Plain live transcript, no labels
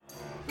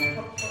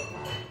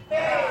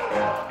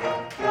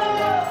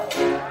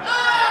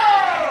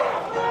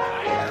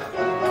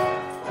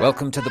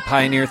Welcome to the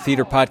Pioneer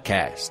Theater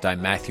Podcast.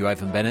 I'm Matthew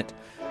Ivan Bennett.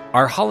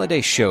 Our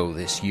holiday show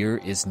this year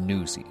is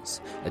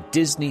Newsies, a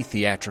Disney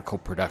theatrical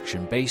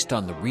production based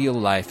on the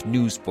real-life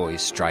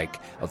newsboys strike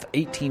of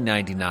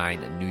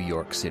 1899 in New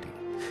York City.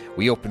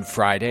 We open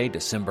Friday,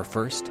 December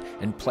 1st,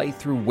 and play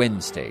through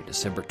Wednesday,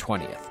 December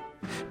 20th.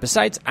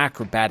 Besides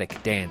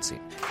acrobatic dancing,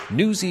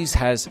 Newsies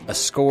has a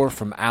score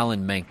from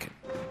Alan Menken,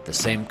 the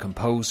same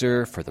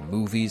composer for the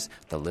movies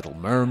The Little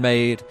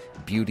Mermaid,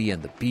 Beauty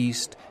and the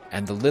Beast,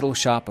 and The Little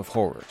Shop of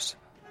Horrors.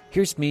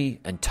 Here's me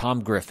and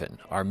Tom Griffin,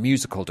 our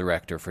musical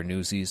director for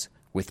Newsies,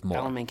 with more.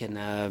 Alan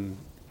Menken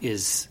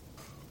is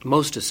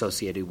most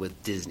associated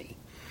with Disney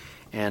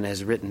and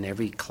has written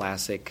every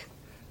classic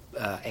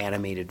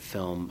animated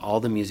film, all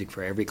the music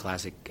for every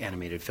classic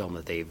animated film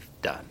that they've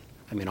done.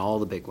 I mean, all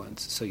the big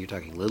ones. So you're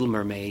talking Little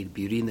Mermaid,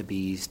 Beauty and the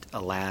Beast,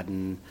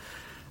 Aladdin,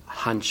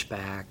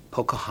 Hunchback,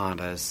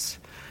 Pocahontas.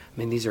 I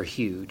mean, these are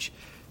huge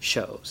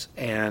shows.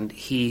 And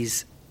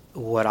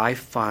what I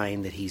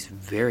find that he's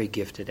very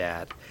gifted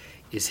at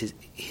is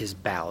his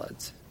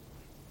ballads.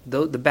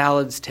 Though the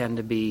ballads tend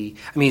to be,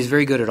 I mean, he's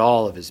very good at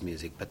all of his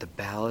music, but the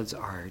ballads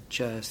are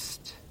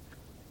just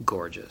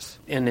gorgeous.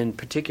 And in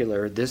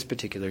particular, this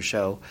particular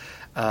show,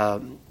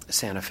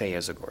 Santa Fe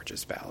is a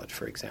gorgeous ballad,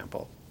 for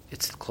example.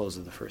 It's the close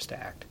of the first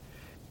act.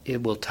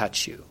 It will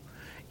touch you.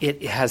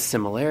 It has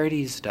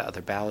similarities to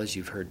other ballads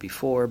you've heard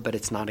before, but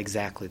it's not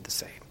exactly the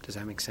same. Does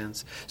that make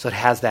sense? So it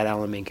has that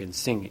Alan Menken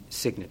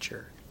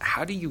signature.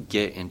 How do you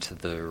get into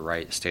the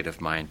right state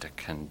of mind to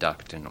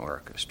conduct an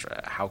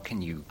orchestra? How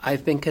can you...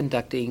 I've been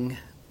conducting...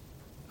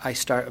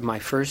 My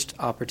first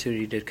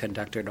opportunity to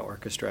conduct an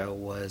orchestra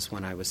was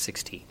when I was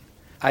 16.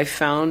 I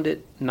found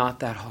it not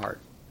that hard.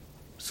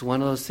 It's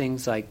one of those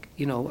things like,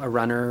 a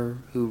runner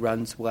who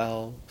runs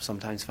well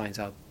sometimes finds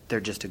out they're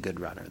just a good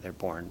runner. They're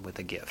born with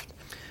a gift.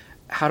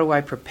 How do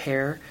I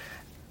prepare?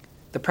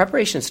 The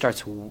preparation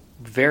starts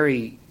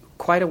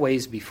quite a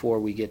ways before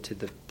we get to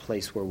the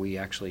place where we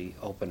actually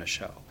open a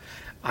show.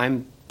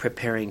 I'm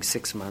preparing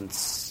 6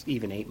 months,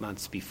 even 8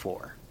 months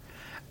before.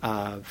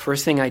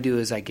 First thing I do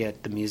is I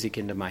get the music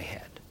into my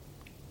head.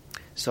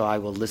 So I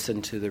will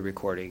listen to the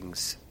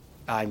recordings.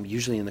 I'm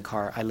usually in the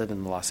car. I live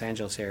in the Los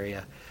Angeles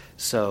area,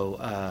 so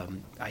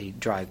I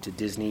drive to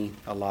Disney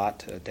a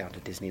lot, down to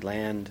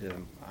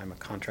Disneyland. I'm a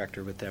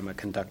contractor with them, a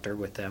conductor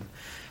with them.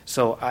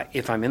 So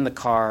if I'm in the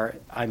car,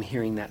 I'm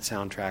hearing that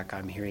soundtrack,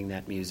 I'm hearing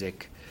that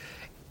music.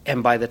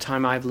 And by the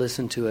time I've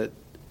listened to it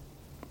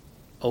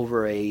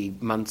over a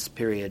month's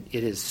period,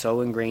 it is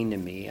so ingrained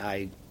in me.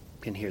 I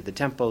can hear the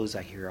tempos,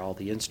 I hear all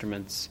the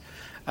instruments.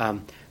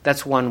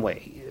 That's one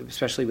way,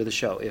 especially with a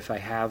show. If I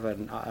have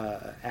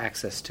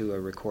access to a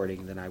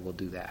recording, then I will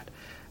do that.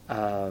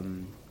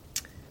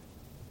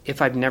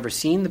 If I've never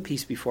seen the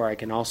piece before, I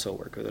can also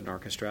work with an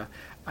orchestra.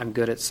 I'm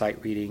good at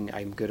sight reading.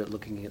 I'm good at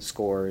looking at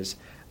scores.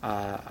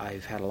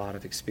 I've had a lot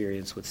of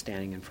experience with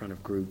standing in front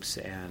of groups,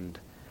 and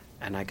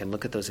I can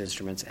look at those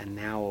instruments, and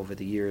now over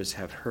the years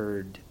have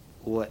heard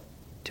what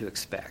to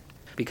expect.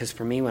 Because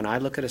for me, when I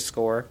look at a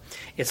score,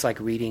 it's like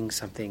reading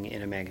something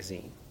in a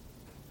magazine.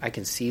 I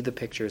can see the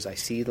pictures, I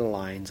see the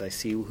lines, I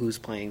see who's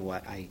playing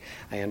what, I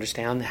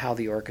understand how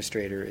the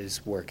orchestrator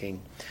is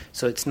working.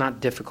 So it's not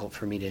difficult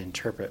for me to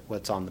interpret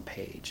what's on the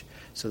page.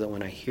 So that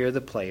when I hear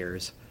the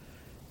players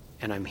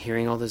and I'm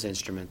hearing all those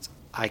instruments,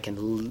 I can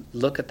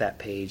look at that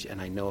page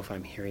and I know if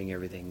I'm hearing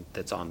everything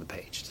that's on the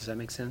page. Does that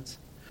make sense?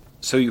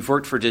 So you've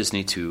worked for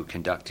Disney too,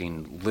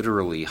 conducting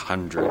literally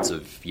hundreds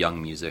of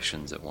young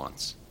musicians at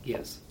once.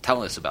 Yes.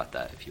 Tell us about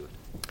that, if you would.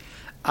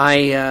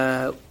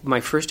 My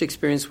first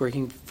experience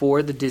working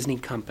for the Disney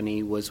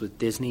company was with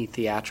Disney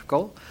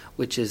Theatrical,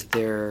 which is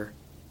their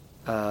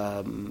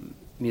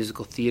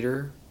musical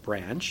theater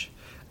branch.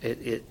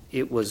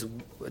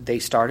 They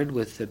started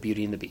with the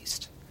Beauty and the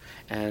Beast,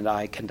 and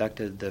I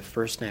conducted the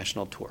first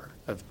national tour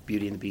of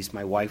Beauty and the Beast.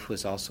 My wife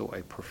was also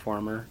a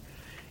performer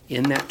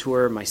in that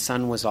tour. My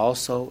son was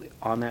also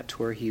on that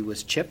tour. He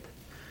was Chip,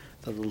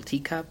 the little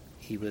teacup.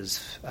 He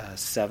was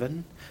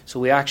 7. So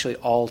we actually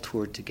all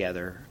toured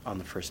together on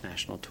the first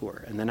national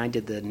tour. And then I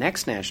did the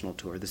next national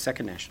tour, the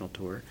second national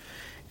tour,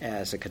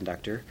 as a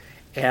conductor.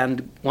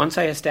 And once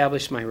I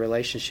established my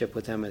relationship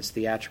with them as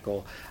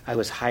theatrical, I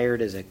was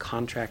hired as a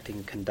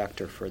contracting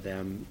conductor for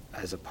them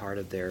as a part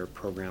of their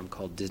program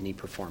called Disney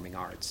Performing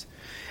Arts.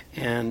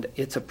 And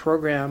it's a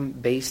program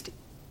based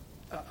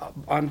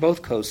on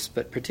both coasts,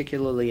 but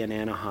particularly in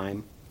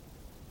Anaheim,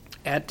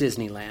 at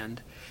Disneyland.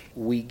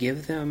 We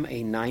give them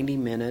a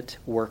 90-minute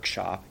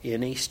workshop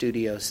in a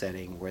studio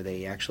setting where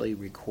they actually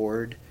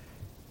record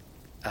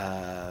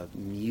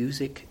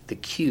music, the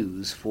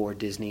cues for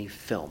Disney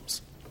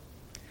films.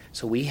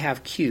 So we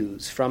have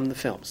cues from the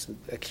films.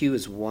 A cue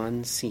is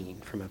one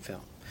scene from a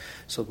film.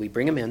 So we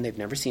bring them in. They've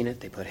never seen it.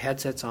 They put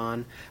headsets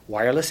on,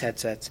 wireless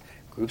headsets.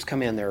 Groups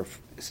come in.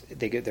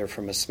 They're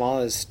from as small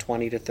as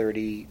 20 to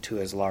 30 to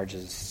as large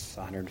as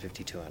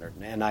 150, 200.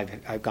 And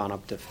I've gone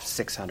up to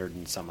 600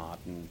 and some odd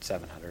and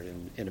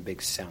 700 in a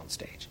big sound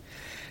stage.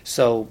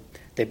 So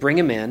they bring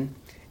them in.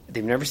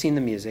 They've never seen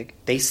the music.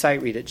 They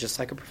sight read it just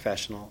like a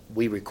professional.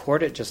 We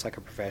record it just like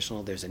a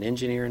professional. There's an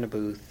engineer in a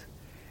booth.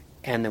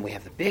 And then we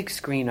have the big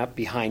screen up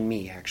behind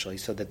me, actually,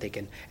 so that they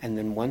can... And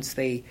then once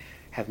they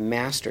have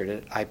mastered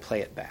it, I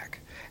play it back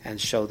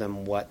and show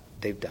them what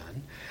they've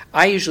done.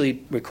 I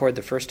usually record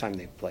the first time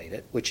they've played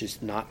it, which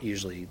is not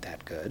usually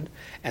that good.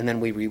 And then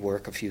we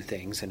rework a few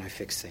things, and I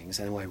fix things,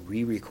 and then I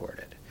re-record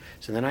it.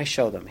 So then I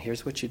show them,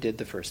 here's what you did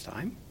the first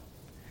time.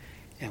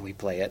 And we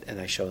play it, and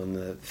I show them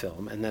the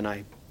film. And then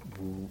I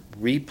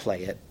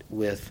replay it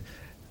with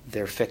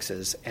their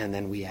fixes, and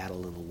then we add a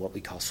little what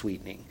we call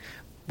sweetening.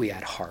 We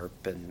add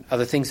harp and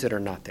other things that are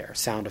not there,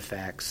 sound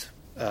effects,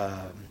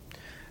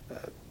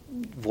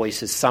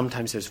 voices.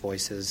 Sometimes there's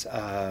voices.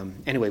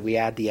 Anyway, we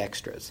add the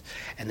extras,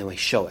 and then we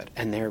show it,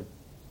 and their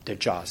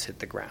jaws hit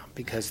the ground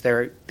because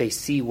they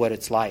see what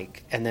it's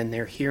like, and then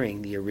they're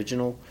hearing the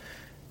original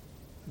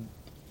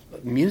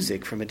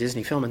music from a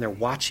Disney film, and they're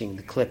watching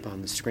the clip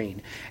on the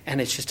screen,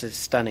 and it's just a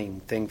stunning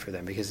thing for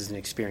them because it's an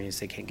experience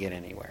they can't get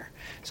anywhere.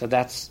 So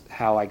that's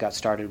how I got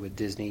started with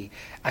Disney.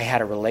 I had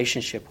a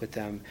relationship with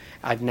them.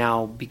 I've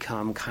now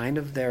become kind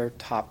of their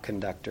top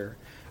conductor.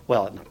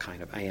 Well, not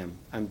kind of. I am.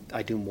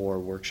 I do more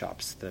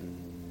workshops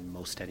than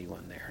most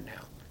anyone there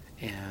now,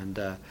 and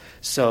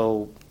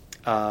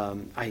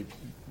I'm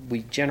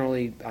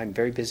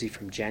very busy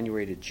from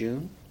January to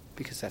June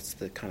because that's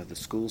the kind of the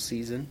school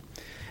season.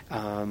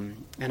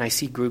 And I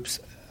see groups.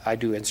 I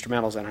do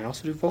instrumentals, and I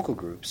also do vocal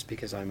groups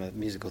because I'm a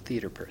musical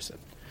theater person.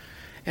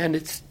 And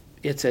it's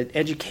an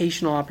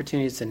educational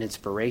opportunity. It's an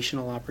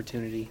inspirational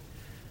opportunity,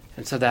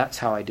 and so that's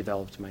how I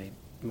developed my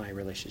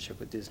relationship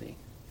with Disney.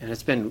 And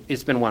it's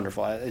been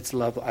wonderful.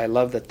 I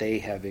love that they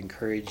have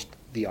encouraged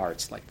the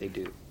arts like they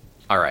do.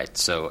 All right.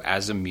 So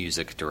as a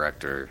music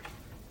director,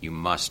 you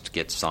must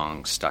get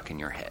songs stuck in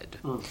your head.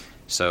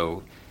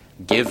 So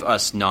give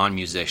us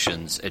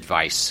non-musicians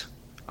advice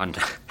on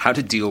how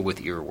to deal with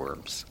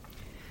earworms.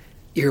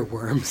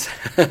 Earworms.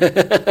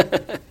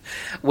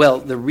 Well,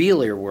 the real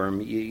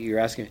earworm, you're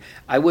asking,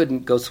 I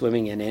wouldn't go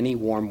swimming in any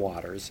warm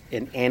waters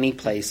in any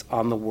place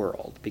on the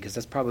world because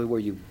that's probably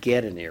where you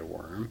get an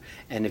earworm.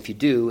 And if you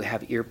do,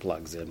 have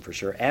earplugs in for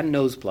sure, and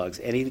nose plugs.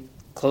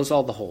 Close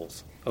all the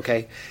holes,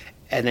 okay?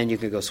 And then you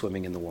can go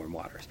swimming in the warm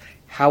waters.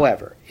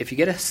 However, if you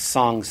get a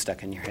song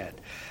stuck in your head,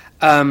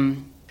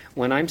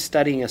 when I'm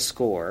studying a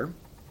score,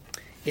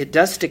 it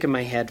does stick in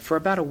my head for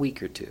about a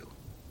week or two.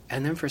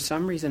 And then for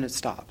some reason it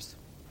stops.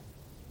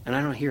 And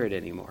I don't hear it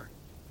anymore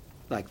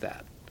like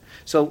that.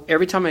 So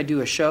every time I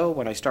do a show,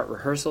 when I start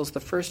rehearsals, the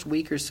first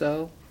week or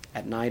so,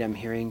 at night I'm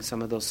hearing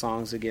some of those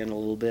songs again a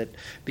little bit.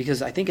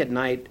 Because I think at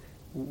night,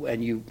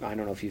 and I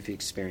don't know if you've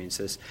experienced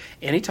this,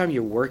 anytime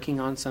you're working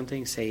on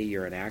something, say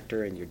you're an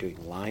actor and you're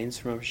doing lines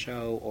from a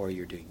show, or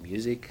you're doing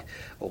music,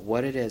 or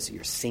what it is,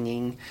 you're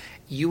singing,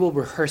 you will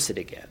rehearse it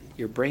again.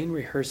 Your brain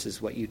rehearses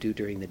what you do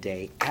during the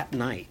day at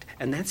night.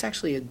 And that's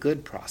actually a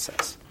good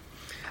process.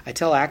 I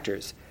tell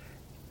actors,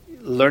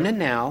 learn it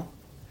now,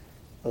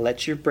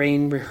 let your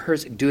brain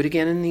rehearse it. Do it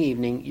again in the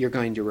evening. You're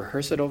going to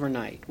rehearse it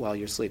overnight while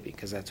you're sleeping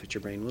because that's what your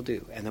brain will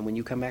do. And then when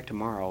you come back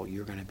tomorrow,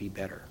 you're going to be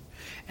better.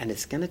 And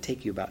it's going to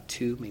take you about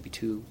 2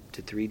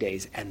 to 3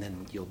 days, and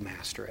then you'll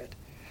master it.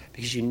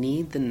 Because you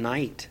need the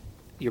night.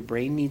 Your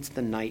brain needs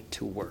the night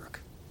to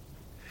work.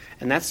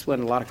 And that's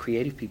when a lot of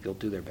creative people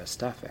do their best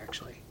stuff,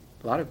 actually.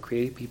 A lot of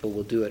creative people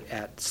will do it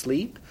at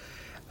sleep.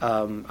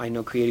 I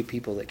know creative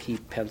people that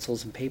keep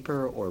pencils and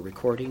paper or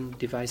recording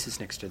devices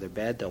next to their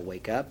bed. They'll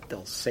wake up,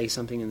 they'll say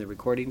something in the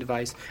recording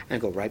device, and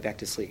go right back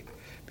to sleep.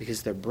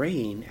 Because their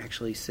brain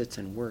actually sits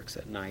and works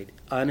at night,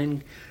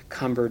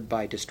 unencumbered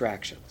by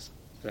distractions.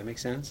 Does that make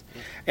sense?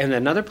 Yeah. And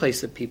another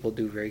place that people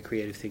do very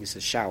creative things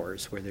is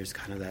showers, where there's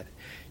kind of that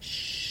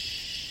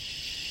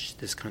shh,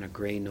 this kind of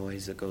gray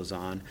noise that goes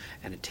on,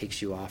 and it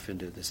takes you off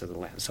into this other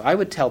land. So I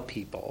would tell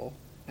people,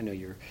 I know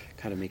you're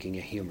kind of making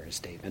a humorous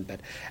statement,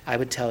 but I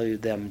would tell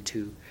them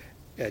to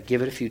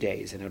give it a few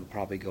days, and it'll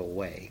probably go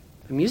away.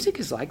 Music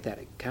is like that.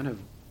 It kind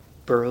of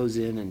burrows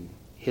in and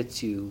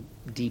hits you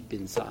deep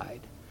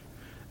inside.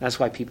 That's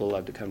why people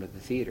love to come to the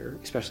theater,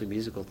 especially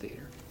musical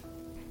theater.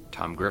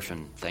 Tom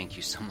Griffin, thank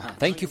you so much.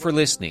 Thank you for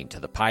listening to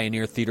the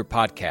Pioneer Theater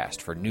Podcast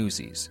for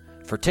Newsies.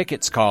 For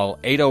tickets, call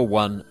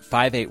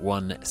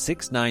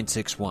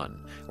 801-581-6961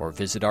 or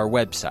visit our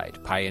website,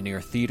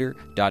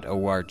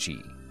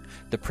 pioneertheater.org.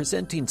 The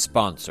presenting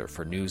sponsor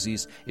for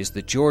Newsies is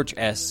the George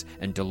S.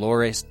 and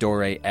Dolores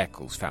Dore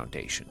Eccles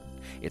Foundation.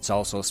 It's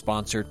also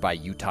sponsored by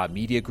Utah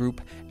Media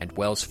Group and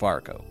Wells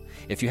Fargo.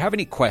 If you have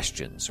any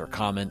questions or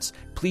comments,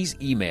 please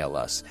email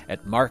us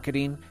at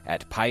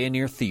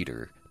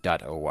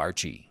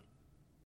marketing@pioneertheater.org.